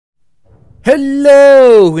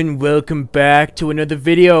Hello and welcome back to another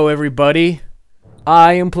video, everybody.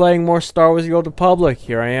 I am playing more Star Wars: The Old Republic.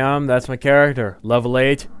 Here I am, that's my character. Level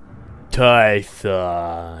 8,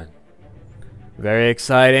 Tython. Very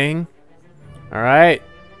exciting. Alright.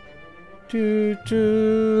 Do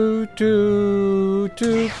do do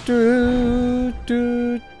do do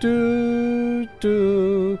do do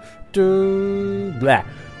do do blah.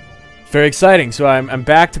 Very exciting. So I'm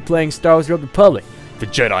back to playing Star Wars: The Old Republic. The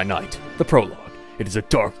Jedi Knight. The prologue. It is a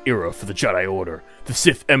dark era for the Jedi Order. The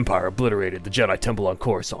Sith Empire obliterated the Jedi Temple on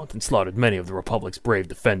Coruscant and slaughtered many of the Republic's brave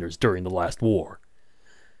defenders during the last war.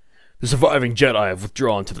 The surviving Jedi have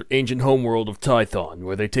withdrawn to their ancient homeworld of Tython,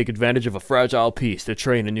 where they take advantage of a fragile peace to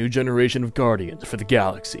train a new generation of Guardians for the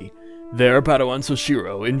galaxy. There, Padawan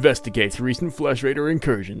Soshiro investigates recent Flesh Raider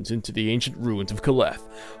incursions into the ancient ruins of Caleth,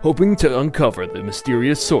 hoping to uncover the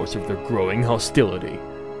mysterious source of their growing hostility.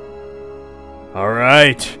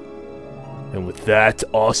 Alright. And with that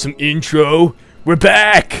awesome intro, we're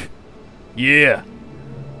back! Yeah.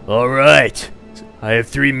 Alright. I have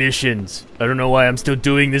 3 missions. I don't know why I'm still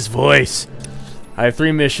doing this voice. I have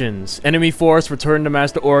 3 missions. Enemy force, return to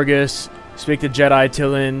Master Orgus, speak to Jedi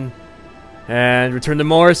Tillin, and return to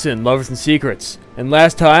Morrison, Lovers and Secrets. And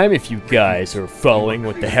last time, if you guys are following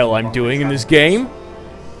what the hell I'm doing in this game,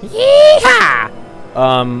 yeehaw!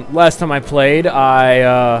 Last time I played,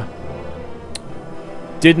 I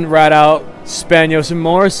didn't rat out Spanos and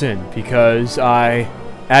Morrison because I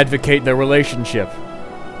advocate their relationship.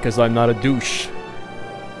 Because I'm not a douche.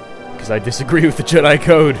 Because I disagree with the Jedi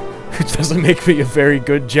Code, which doesn't make me a very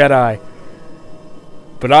good Jedi.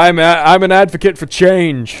 But I'm an advocate for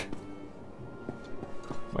change.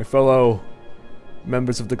 My fellow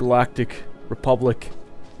members of the Galactic Republic,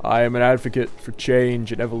 I am an advocate for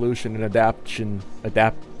change and evolution and adaptation.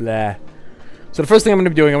 Blah. So the first thing I'm going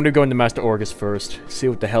to be doing, I'm going to go into Master Orgus first. See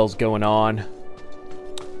what the hell's going on.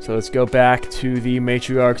 So let's go back to the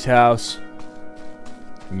Matriarch's house.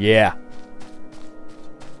 Yeah.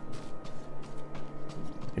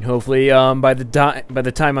 And hopefully, by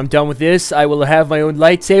the time I'm done with this, I will have my own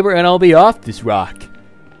lightsaber and I'll be off this rock.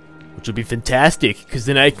 Which will be fantastic, because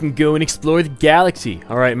then I can go and explore the galaxy.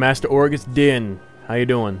 Alright, Master Orgus Din. How you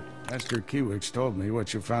doing? Master Kiwix told me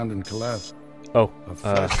what you found in Caleth. Oh, a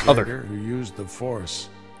Flesh other. Raider who used the Force.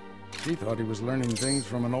 He thought he was learning things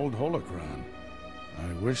from an old holocron.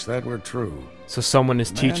 I wish that were true. So someone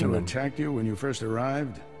is teaching The man them. who attacked you when you first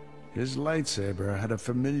arrived, his lightsaber had a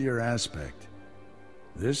familiar aspect.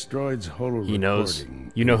 This droid's holo He knows.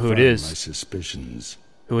 recording You know who it confirmed is. My suspicions.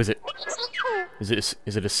 Who is it? Is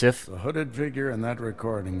it a Sith? The hooded figure in that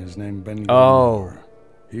recording is named Ben. Oh.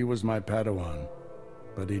 He was my Padawan,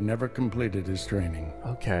 but he never completed his training.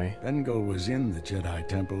 Okay. Bengal was in the Jedi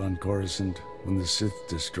Temple on Coruscant when the Sith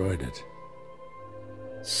destroyed it.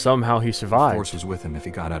 Somehow he The survived. Force was with him if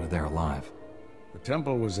he got out of there alive. The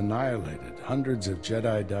temple was annihilated. Hundreds of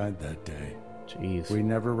Jedi died that day. Jeez. We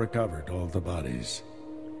never recovered all the bodies.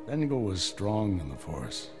 Bengal was strong in the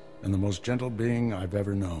Force, and the most gentle being I've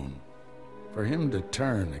ever known. For him to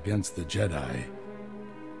turn against the Jedi,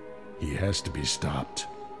 he has to be stopped.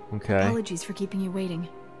 Okay. Apologies for keeping you waiting.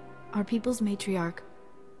 Our people's matriarch,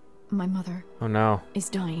 my mother, Oh no. is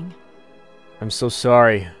dying. I'm so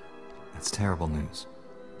sorry. That's terrible news.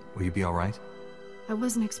 Will you be alright? I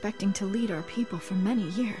wasn't expecting to lead our people for many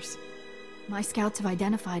years. My scouts have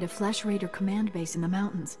identified a Flesh Raider command base in the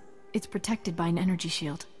mountains. It's protected by an energy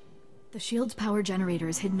shield. The shield's power generator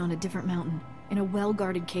is hidden on a different mountain, in a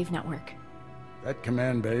well-guarded cave network. That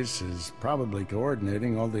command base is probably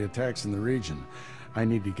coordinating all the attacks in the region. I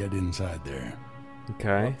need to get inside there.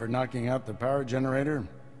 Okay. Up for knocking out the power generator?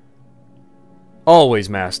 Always,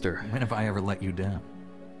 Master. When have I ever let you down?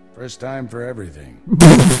 First time for everything.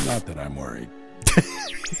 Not that I'm worried.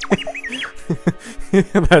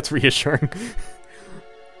 That's reassuring.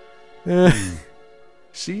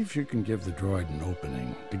 See if you can give the droid an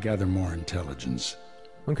opening to gather more intelligence.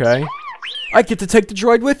 Okay. I get to take the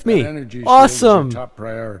droid with me. That energy shield is Awesome. your top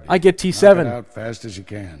priority. I get Knock it T7. out fast as you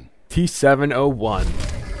can. T701.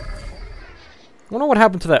 I wonder what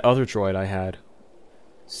happened to that other droid I had.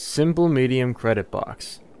 Simple medium credit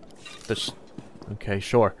box. Okay,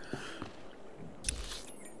 sure.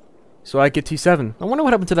 So I get T7. I wonder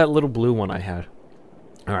what happened to that little blue one I had.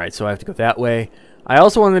 Alright, so I have to go that way. I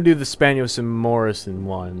also want to do the Spanos and Morrison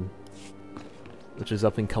one, which is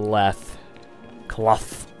up in Caleth.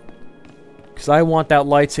 Because I want that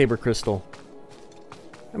lightsaber crystal.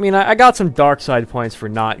 I mean, I got some dark side points for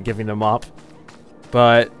not giving them up.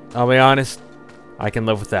 But, I'll be honest, I can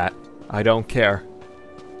live with that. I don't care.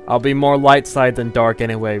 I'll be more light side than dark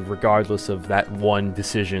anyway, regardless of that one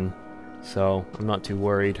decision. So, I'm not too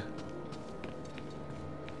worried.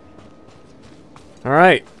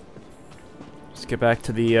 Alright. Let's get back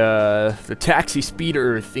to the taxi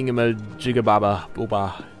speeder thingamajigababa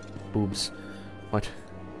booba boobs. What?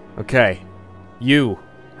 Okay. You.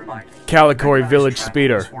 Calicori Village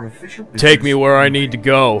Speeder. Take me where I need to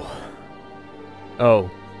go.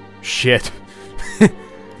 Oh. Shit.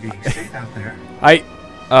 I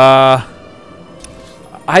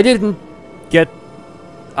didn't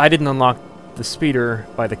unlock the speeder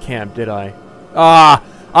by the camp, did I? Ah!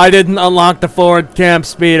 I didn't unlock the forward camp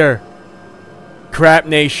speeder! Crap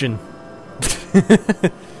nation.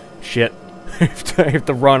 Shit. I have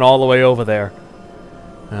to run all the way over there.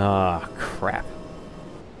 Ah, crap.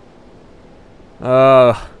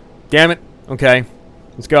 Damn it. Okay.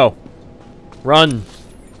 Let's go. Run.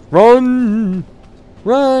 Run!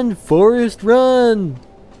 Run, Forrest, run!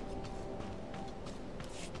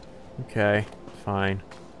 Okay, fine.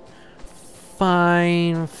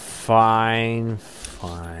 Fine.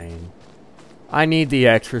 I need the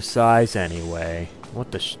exercise anyway.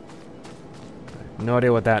 What the sh... No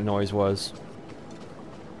idea what that noise was.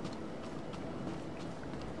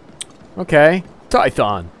 Okay.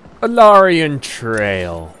 Tython. Alarian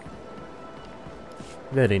Trail.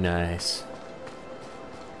 Very nice.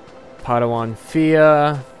 Padawan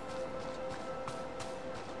Fia.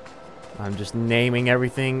 I'm just naming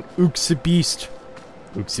everything. Uxabeast.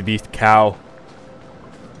 Uxabeast cow.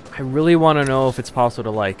 I really want to know if it's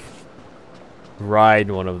possible to, like,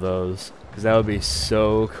 ride one of those. Because that would be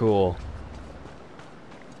so cool.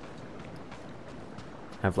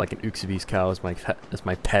 Have, like, an Uxabeast cow as my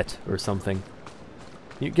pet or something.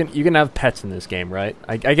 You can have pets in this game, right?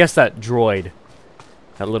 I guess that droid,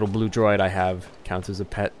 that little blue droid I have, counts as a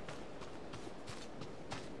pet.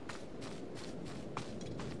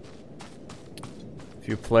 A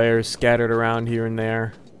few players scattered around here and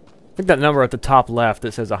there. I think that number at the top left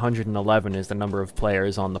that says 111 is the number of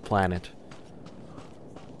players on the planet.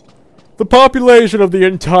 The population of the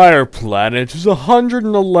entire planet is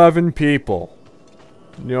 111 people.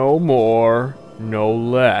 No more, no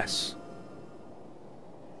less.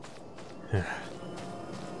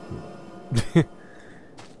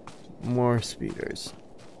 More speeders.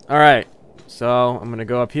 Alright, so I'm gonna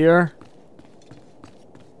go up here.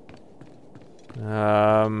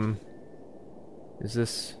 Is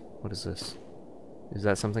this... What is this? Is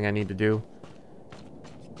that something I need to do?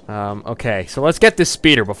 Okay, so let's get this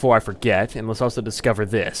speeder before I forget, and let's also discover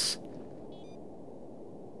this.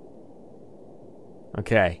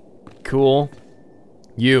 Okay, cool.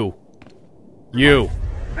 You.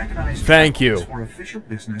 Thank you.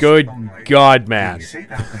 Good God, man.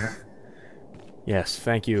 Yes,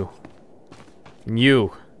 thank you. And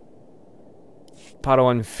you.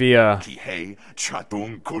 Padawan Fia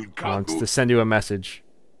wants to send you a message.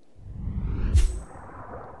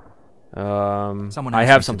 I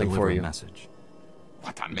have something for you. Message.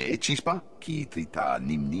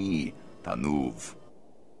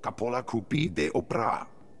 Kapola kupi de opra.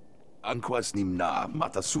 Anquas nimna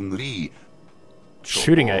matasunri.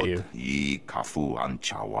 Shooting at you. I kafu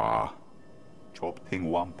anchawa. Chop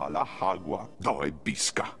tingwam pala hagwa doi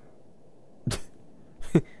biska.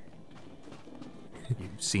 You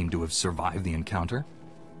seem to have survived the encounter.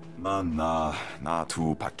 Mana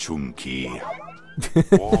natu pachunki.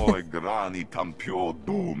 Oi grani tampio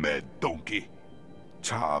dume donkey.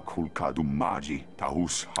 Cha kulka dumaji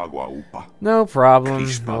tahus hagwa upa. No problem,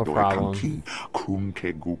 no problem.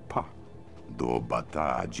 Kunke gupa. Do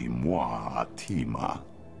bataji moi atima.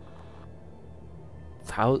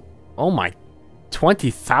 Oh my,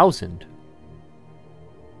 20,000.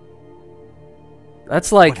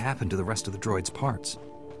 That's like... What happened to the rest of the droid's parts?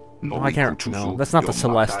 Oh, I can't... No, that's not the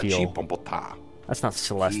Celestial. That's not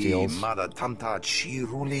Celestials.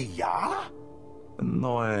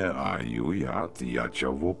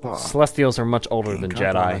 Celestials are much older than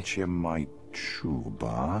Jedi.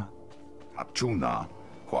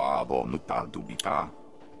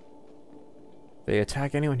 They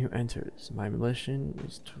attack anyone who enters. My mission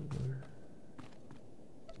is to...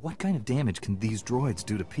 What kind of damage can these droids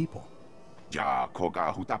do to people?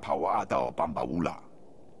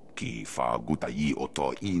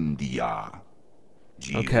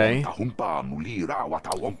 Okay.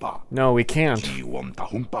 No, we can't.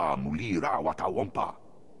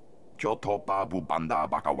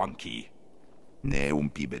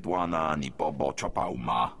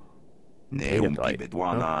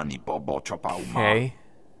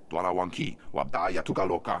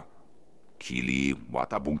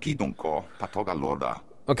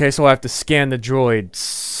 Okay, so I have to scan the droid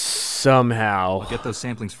somehow. I'll get those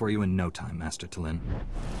samplings for you in no time, Master Talin.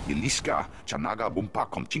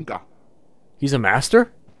 He's a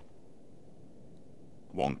master?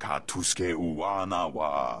 Wonka tuske uana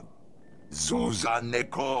wa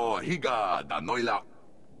Zuzaneko higa da noila.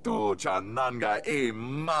 To chananga e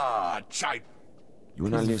ma chai.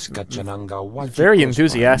 Very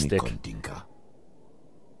enthusiastic.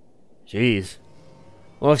 Jeez.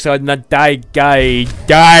 Looks like not die guy.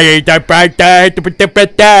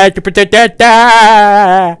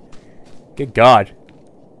 Good God.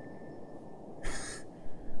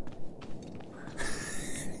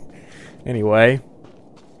 Anyway.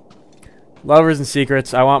 Lovers and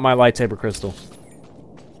secrets. I want my lightsaber crystal.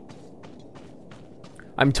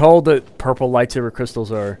 I'm told that purple lightsaber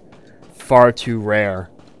crystals are far too rare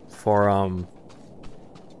for,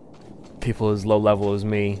 people as low level as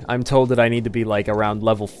me. I'm told that I need to be, like, around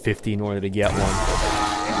level 50 in order to get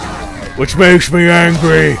one. Which makes me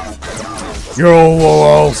angry! You will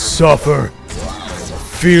all suffer!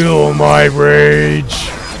 Feel my rage!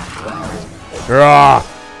 Rah!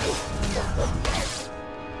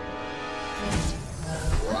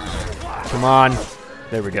 Come on.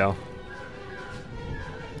 There we go.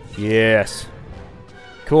 Yes.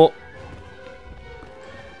 Cool.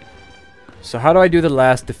 So how do I do the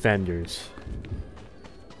last defenders?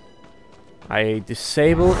 I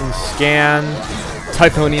disable and scan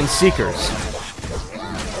Typhonian Seekers.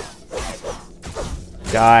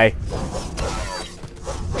 Die.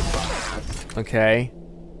 Okay.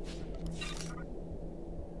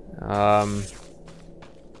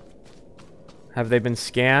 Have they been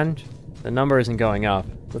scanned? The number isn't going up.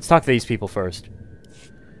 Let's talk to these people first.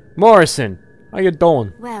 Morrison, how you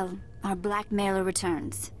doing? Well, our blackmailer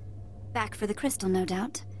returns. Back for the crystal, no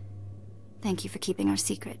doubt. Thank you for keeping our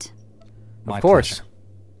secret. My of course. pleasure.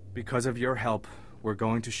 Because of your help, we're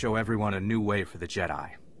going to show everyone a new way for the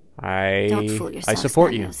Jedi. Don't fool yourself, I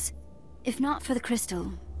support Spanos. If not for the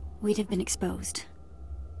crystal, we'd have been exposed.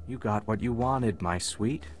 You got what you wanted, my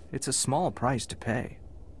sweet. It's a small price to pay.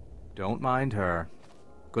 Don't mind her.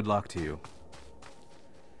 Good luck to you.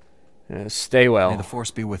 Stay well. May the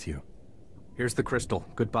Force be with you. Here's the crystal.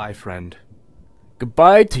 Goodbye, friend.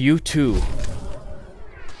 Goodbye to you too.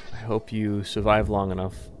 I hope you survive long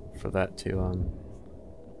enough for that to,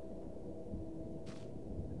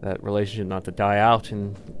 that relationship not to die out,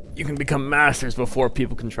 and you can become masters before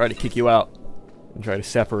people can try to kick you out and try to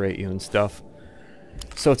separate you and stuff.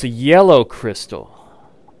 So it's a yellow crystal.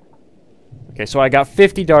 Okay, so I got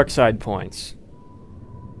 50 dark side points.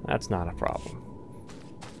 That's not a problem.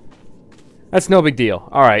 That's no big deal.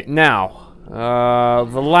 Alright, now,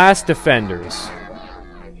 the last defenders.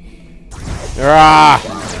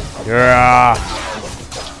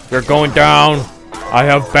 They're going down. I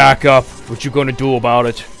have backup. What you gonna do about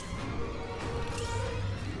it?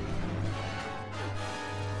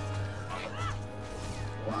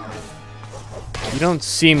 You don't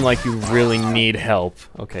seem like you really need help.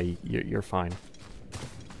 Okay, you're fine.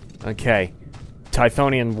 Okay.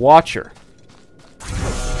 Typhonian Watcher.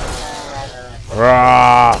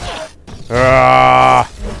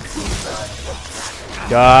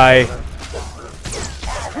 Die.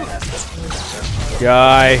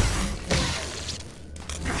 Die.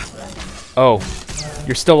 Oh,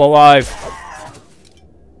 you're still alive.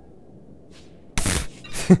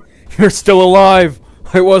 You're still alive.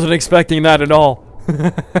 I wasn't expecting that at all.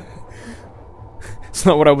 It's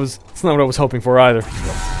not what I was hoping for either.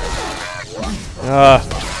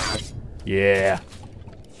 Yeah.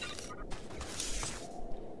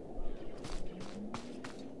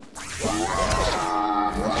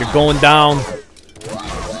 You're going down.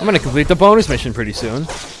 I'm gonna complete the bonus mission pretty soon.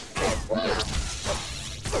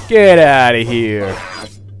 Get out of here.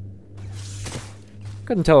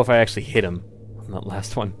 Couldn't tell if I actually hit him on that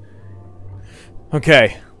last one.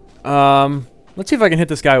 Okay. Let's see if I can hit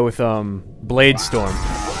this guy with, Blade Storm.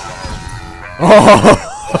 Oh!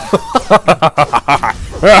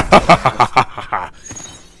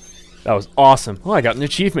 That was awesome. Oh, I got an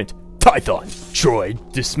achievement. Tython, Droid,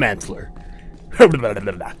 Dismantler.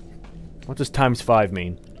 What does times 5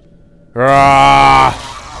 mean?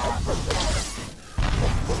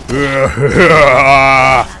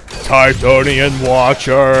 Tythonian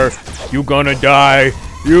Watcher, you gonna die.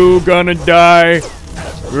 You gonna die.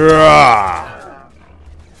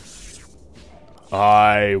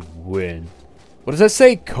 I win. What does that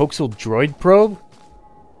say? Coaxial droid probe?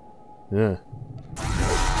 Yeah.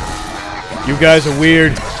 You guys are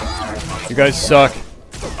weird. You guys suck.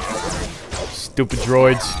 Stupid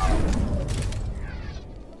droids.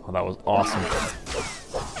 Oh, that was awesome.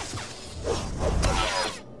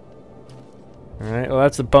 Alright, well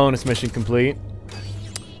that's the bonus mission complete.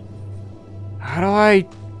 How do I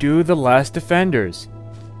do the last defenders?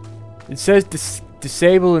 It says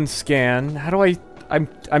disable and scan. How do I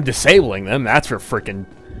I'm disabling them. That's for freaking.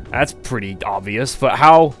 That's pretty obvious. But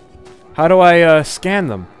how do I scan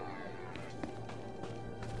them?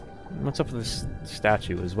 What's up with this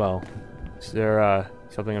statue as well? Is there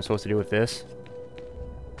something I'm supposed to do with this?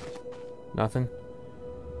 Nothing.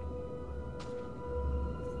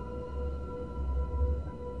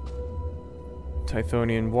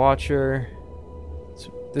 Tythonian Watcher.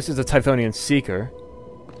 This is a Tythonian Seeker.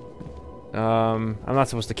 I'm not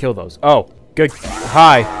supposed to kill those. Oh, good.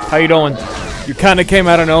 Hi, how you doing? You kind of came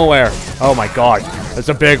out of nowhere. Oh my god, it's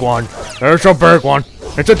a big one. There's a big one.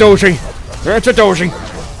 It's a doozy. It's a doozy.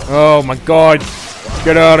 Oh my god.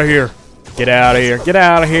 Get out of here. Get out of here. Get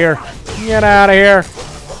out of here. Get out of here.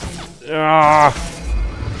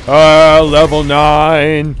 Level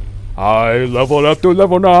 9. I leveled up to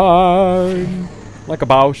level 9. Like a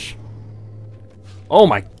Bausch. Oh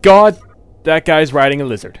my god. That guy's riding a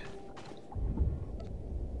lizard.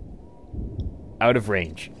 Out of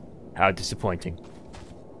range. How disappointing.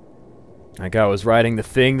 That guy was riding the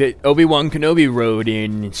thing that Obi-Wan Kenobi rode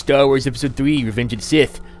in Star Wars Episode 3, Revenge of the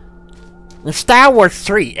Sith. In Star Wars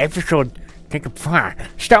 3, Episode...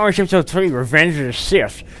 Star Wars Episode 3, Revenge of the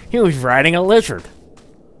Sith, he was riding a lizard.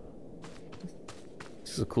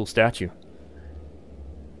 This is a cool statue.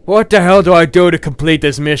 What the hell do I do to complete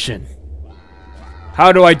this mission?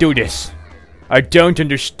 How do I do this? I don't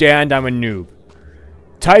understand, I'm a noob.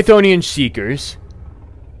 Tythonian Seekers.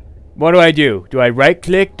 What do I do? Do I right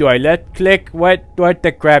click? Do I left click? What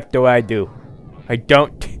the crap do I do? I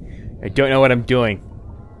don't know what I'm doing.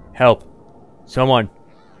 Help. Someone.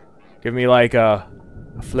 Give me like a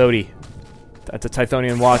floaty. That's a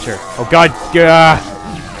Tythonian Watcher. Oh god.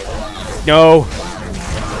 No.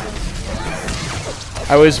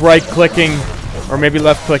 I was right clicking or maybe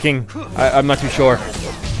left clicking. I'm not too sure.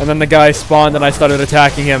 And then the guy spawned and I started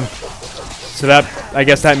attacking him. So that, I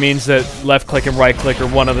guess that means that left click and right click are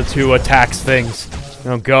one of the two attacks things.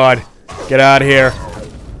 Oh god. Get out of here.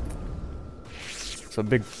 It's a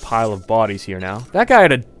big pile of bodies here now. That guy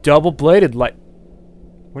had a double-bladed light.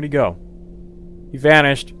 Where'd he go? He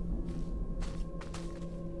vanished.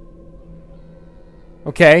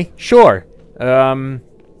 Okay, sure. Oh,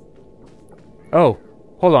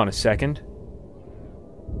 hold on a second.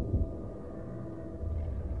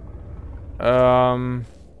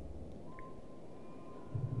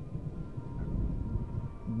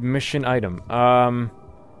 Mission item.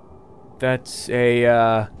 That's a,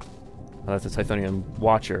 oh, that's a Tythonian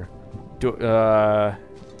Watcher.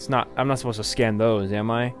 It's not, I'm not supposed to scan those, am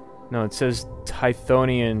I? No, it says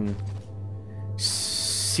Tythonian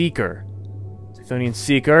Seeker. Tythonian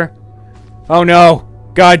Seeker. Oh no!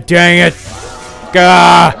 God dang it!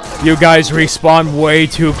 Gah! You guys respawn way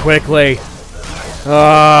too quickly.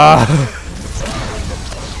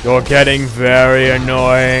 You're getting very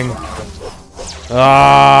annoying.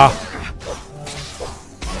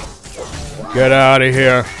 Get out of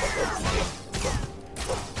here.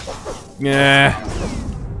 Yeah.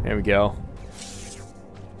 There we go.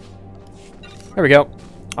 There we go.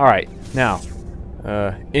 Alright, now.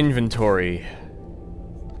 Inventory.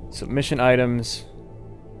 Submission items.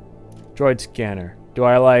 Droid scanner. Do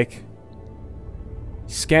I like...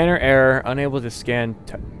 Scanner error, unable to scan...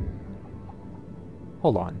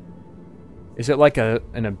 Hold on. Is it like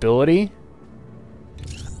an ability?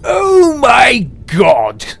 Oh my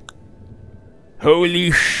god! Holy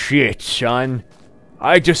shit, son.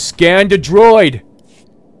 I just scanned a droid!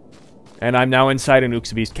 And I'm now inside an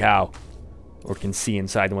Uxabi's cow. Or can see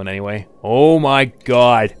inside one anyway. Oh my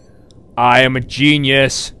god. I am a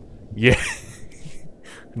genius. Yeah.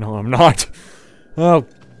 No, I'm not. Oh.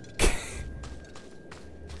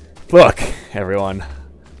 Look, everyone.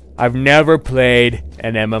 I've never played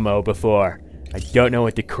an MMO before. I don't know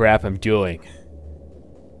what the crap I'm doing.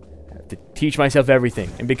 I have to teach myself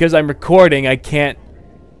everything. And because I'm recording, I can't...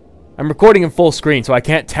 I'm recording in full screen, so I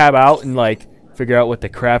can't tab out and, like, figure out what the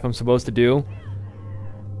crap I'm supposed to do.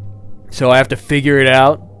 So I have to figure it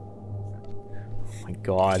out. Oh my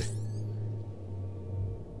god.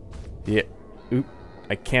 Yeah. Oop.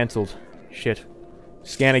 I canceled. Shit.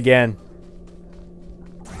 Scan again.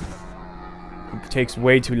 It takes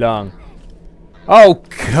way too long. Oh,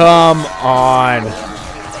 come on.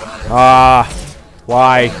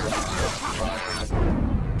 Why?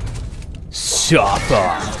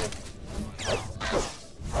 Suffer.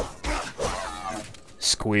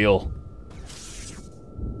 Squeal.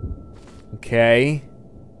 Okay.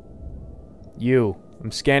 You.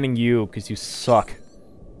 I'm scanning you because you suck.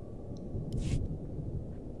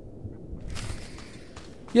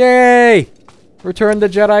 Yay! Return the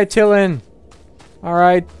Jedi Tillin.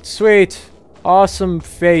 Alright, sweet. Awesome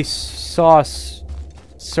face sauce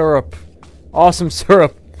syrup Awesome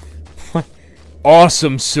syrup.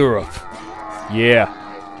 Awesome syrup. Yeah.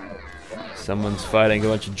 Someone's fighting a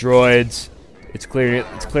bunch of droids. It's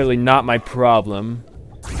clearly not my problem,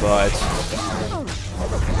 but I'm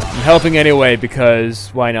helping anyway because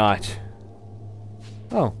why not?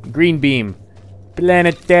 Oh, green beam.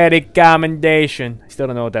 Planetary commendation. I still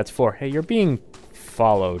don't know what that's for. Hey, you're being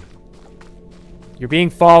followed. You're being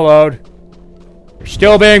followed. You're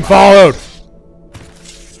still being followed.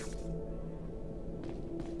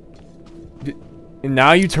 And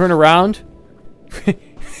now you turn around?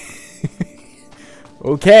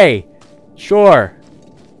 Okay. Sure.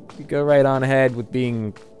 You go right on ahead with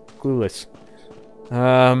being clueless.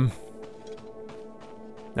 Not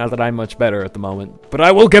that I'm much better at the moment, but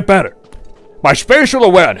I will get better. My spatial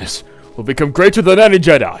awareness will become greater than any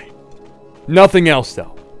Jedi. Nothing else,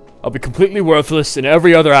 though. I'll be completely worthless in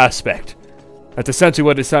every other aspect. That's essentially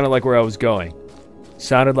what it sounded like where I was going.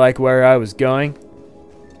 Sounded like where I was going?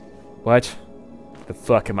 What? The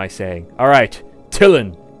fuck am I saying? Alright,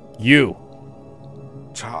 Tillin, you.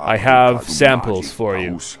 I have samples for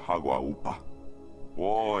you.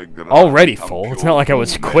 Already full? It's not like I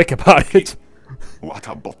was quick about it.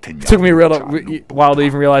 It took me a while to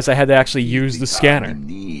even realize I had to actually use the scanner.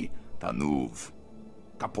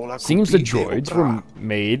 Seems the droids were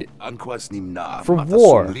made for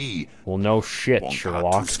war. Well, no shit,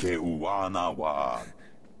 Sherlock.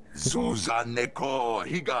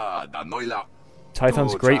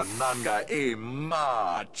 Tython's great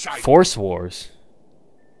Force Wars.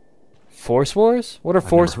 Force Wars? What are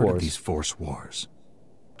Force Wars? Heard of these Force Wars.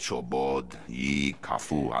 It's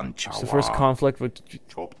the first conflict with...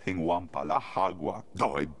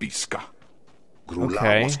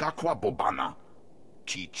 Okay.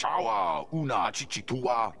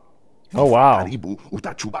 Oh, wow.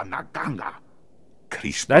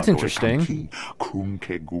 That's interesting.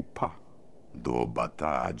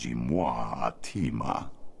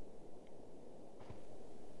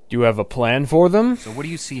 Do you have a plan for them? So what do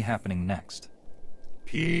you see happening next?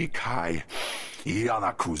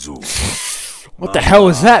 What the hell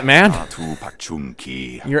is that, man?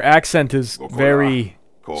 Your accent is very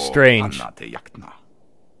strange.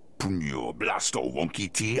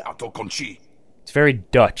 It's very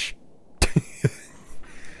Dutch.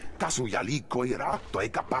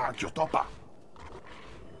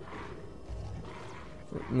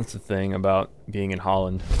 That's the thing about being in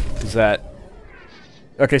Holland, is that...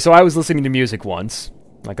 Okay, so I was listening to music once,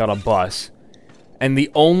 like on a bus, and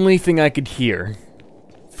the only thing I could hear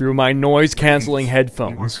through my noise-canceling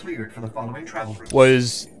headphones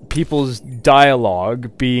was people's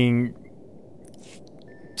dialogue being...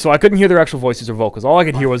 So I couldn't hear their actual voices or vocals. All I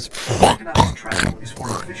could hear was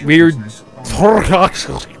weird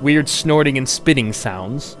snorting and spitting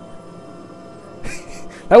sounds.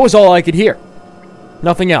 That was all I could hear.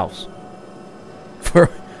 Nothing else. For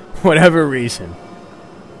whatever reason.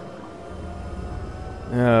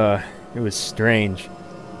 It was strange.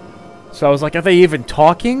 So I was like, are they even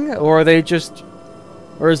talking? Or are they just...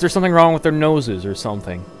 Or is there something wrong with their noses or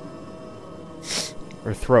something?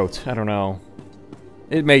 Or throats, I don't know.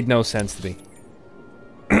 It made no sense to me.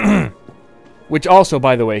 Which also,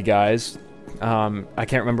 by the way, guys, I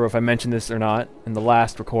can't remember if I mentioned this or not in the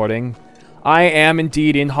last recording. I am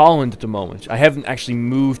indeed in Holland at the moment. I haven't actually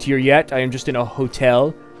moved here yet. I am just in a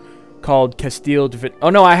hotel called Castile de... Oh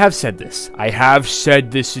no, I have said this. I have said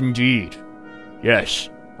this indeed. Yes,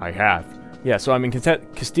 I have. Yeah, so I'm in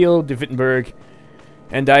Castile de Wittenberg,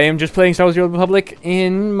 and I am just playing Star Wars: The Old Republic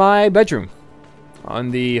in my bedroom on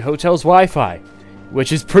the hotel's Wi-Fi,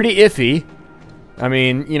 which is pretty iffy. I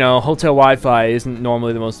mean, you know, hotel Wi-Fi isn't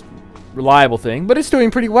normally the most reliable thing, but it's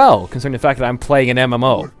doing pretty well, considering the fact that I'm playing an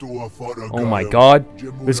MMO. Oh my god.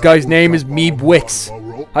 This guy's name is Meeb Wix.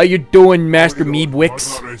 How you doing, Master Meeb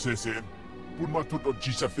Wix?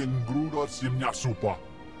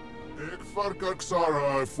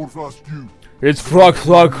 It's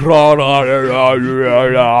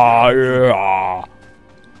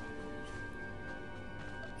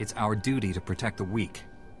It's our duty to protect the weak,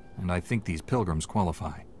 and I think these pilgrims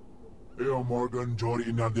qualify. I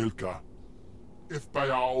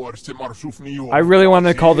really want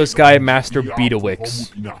to call this guy Master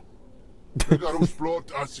Beetawix.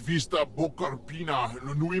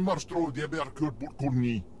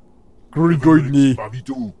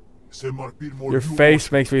 Your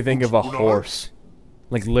face makes me think of a horse.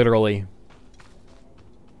 Like, literally.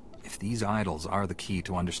 If these idols are the key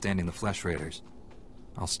to understanding the Flesh Raiders,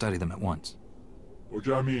 I'll study them at once.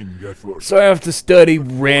 So I have to study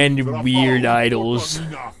random weird idols.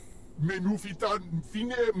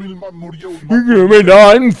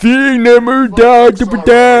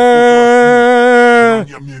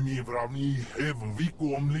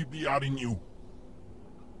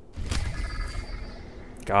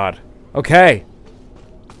 God. Okay.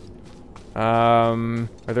 Are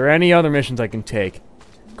there any other missions I can take?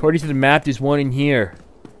 According to the map, there's one in here.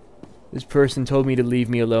 This person told me to leave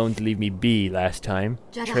me alone, to leave me be last time.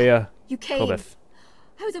 Jedi, Treya you came. Kobeth.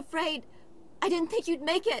 I was afraid. I didn't think you'd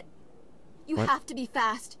make it. You What? have to be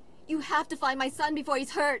fast. You have to find my son before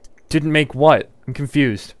he's hurt. Didn't make what? I'm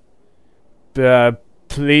confused.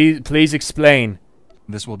 Please explain.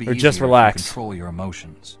 This will be Or easier just if you relax. control your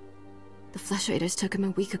emotions. The Flesh Raiders took him a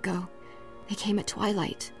week ago. They came at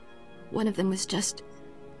twilight. One of them was just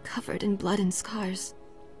covered in blood and scars.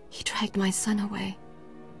 He dragged my son away.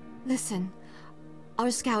 Listen,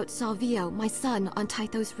 our scout saw Vio, my son, on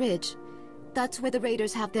Tythos Ridge. That's where the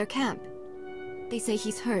Raiders have their camp. They say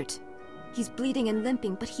he's hurt. He's bleeding and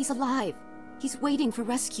limping, but he's alive. He's waiting for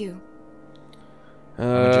rescue.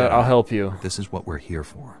 I'll help you. This is what we're here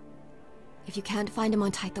for. If you can't find him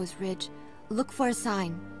on Tythos Ridge, look for a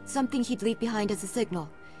sign. Something he'd leave behind as a signal.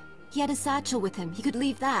 He had a satchel with him. He could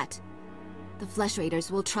leave that. The Flesh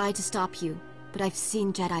Raiders will try to stop you, but I've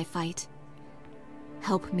seen Jedi fight.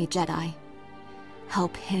 Help me, Jedi.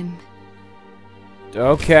 Help him.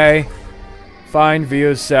 Okay. Find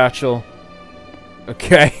Vio's satchel.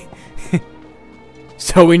 Okay.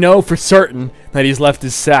 So we know for certain that he's left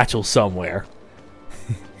his satchel somewhere.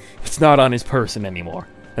 It's not on his person anymore.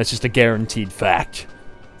 That's just a guaranteed fact.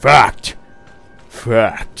 Fact!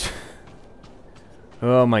 Fact.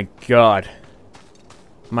 Oh my god.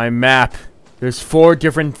 My map. There's 4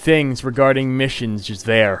 different things regarding missions just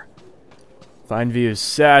there. Find Vio's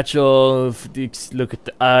satchel. Look at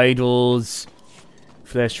the idols.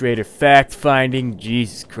 Flesh Raider fact-finding.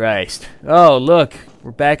 Jesus Christ. Oh, look.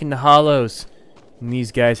 We're back in the Hollows. And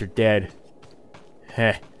these guys are dead.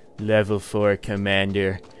 Heh. Level 4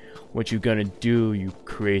 commander. What you gonna do, you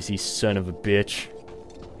crazy son of a bitch?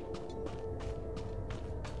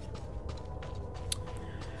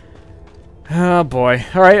 Oh boy.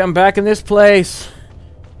 Alright, I'm back in this place.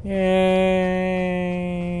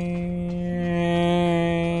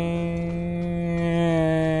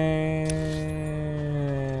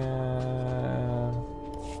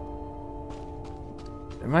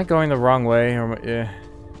 Am I going the wrong way? Or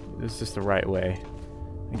is this the right way?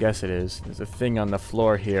 I guess it is. There's a thing on the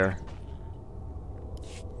floor here.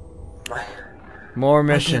 More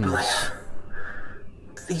missions.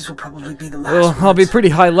 These will probably be the last Well, I'll be ones. pretty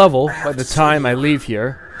high level I have by the to time see I you. leave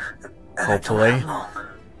here. And I don't Hopefully. have long.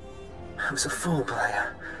 I was a fool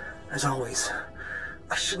player, as always.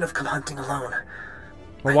 I shouldn't have come hunting alone.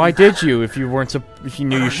 Well, why did you if you weren't if you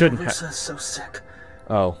knew you shouldn't have? Rusa's so sick,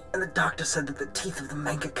 Oh, and the doctor said that the teeth of the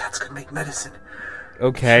manga cats could make medicine.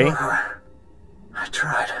 okay. Cure her. I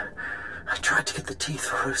tried to get the teeth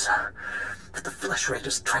for Rusa, but the Flesh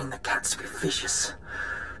Raiders trained the cats to be vicious.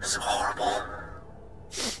 So horrible.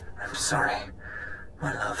 I'm sorry,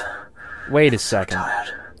 my love. Wait a I'm second. tired.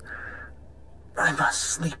 I must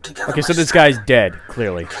sleep together. Okay, so my this son, guy's dead,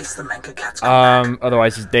 clearly. in case the manga cats come back.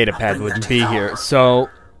 Otherwise his data I'll pad bring wouldn't that be teeth here. out. So,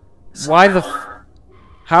 why the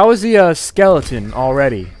how is he a skeleton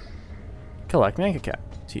already? Collect manga cat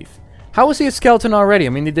teeth. How is he a skeleton already? I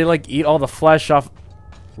mean, did they, like, eat all the flesh off...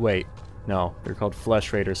 Wait. No. They're called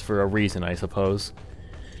Flesh Raiders for a reason, I suppose.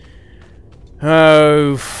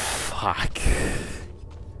 Oh, fuck.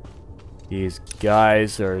 These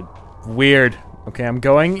guys are weird. Okay, I'm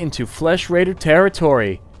going into Flesh Raider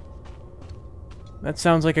territory. That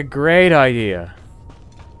sounds like a great idea.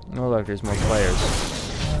 Oh, look, there's more players.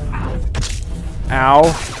 Ow.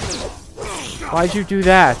 Why'd you do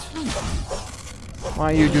that?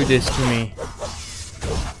 Why you do this to me?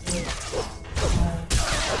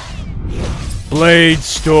 Blade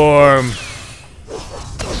Storm!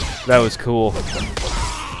 That was cool.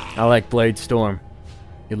 I like Blade Storm.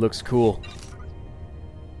 It looks cool.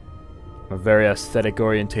 I'm a very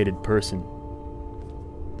aesthetic-orientated person.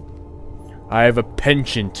 I have a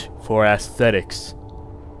penchant for aesthetics.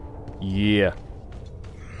 Yeah.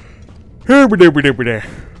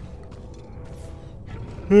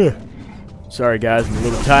 Sorry guys, I'm a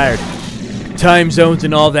little tired. Time zones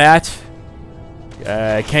and all that.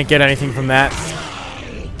 I can't get anything from that.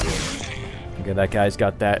 Okay, that guy's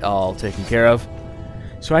got that all taken care of.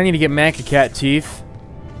 So I need to get Manca Cat teeth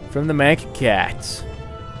from the Manca Cats.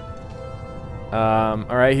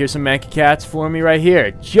 Alright, here's some Manca Cats for me right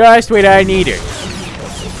here. Just what I needed.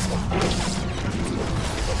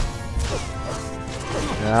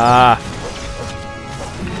 Ah.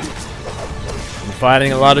 I'm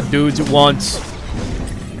fighting a lot of dudes at once.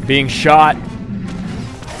 Being shot.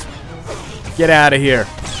 Get out of here.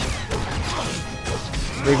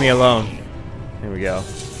 Leave me alone. There we we go.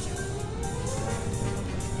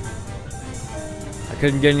 I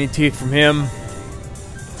couldn't get any teeth from him.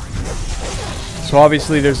 So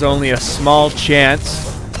obviously there's only a small chance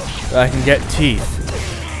that I can get teeth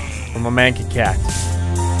from a Manky cat.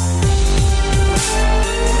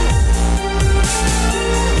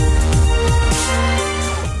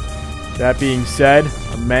 That being said,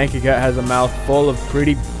 a Manky cat has a mouth full of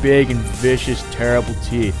pretty big and vicious, terrible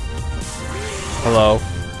teeth. Hello.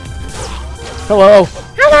 Hello!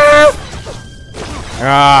 Hello!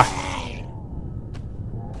 Ah!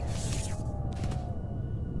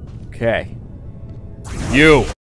 Okay. You!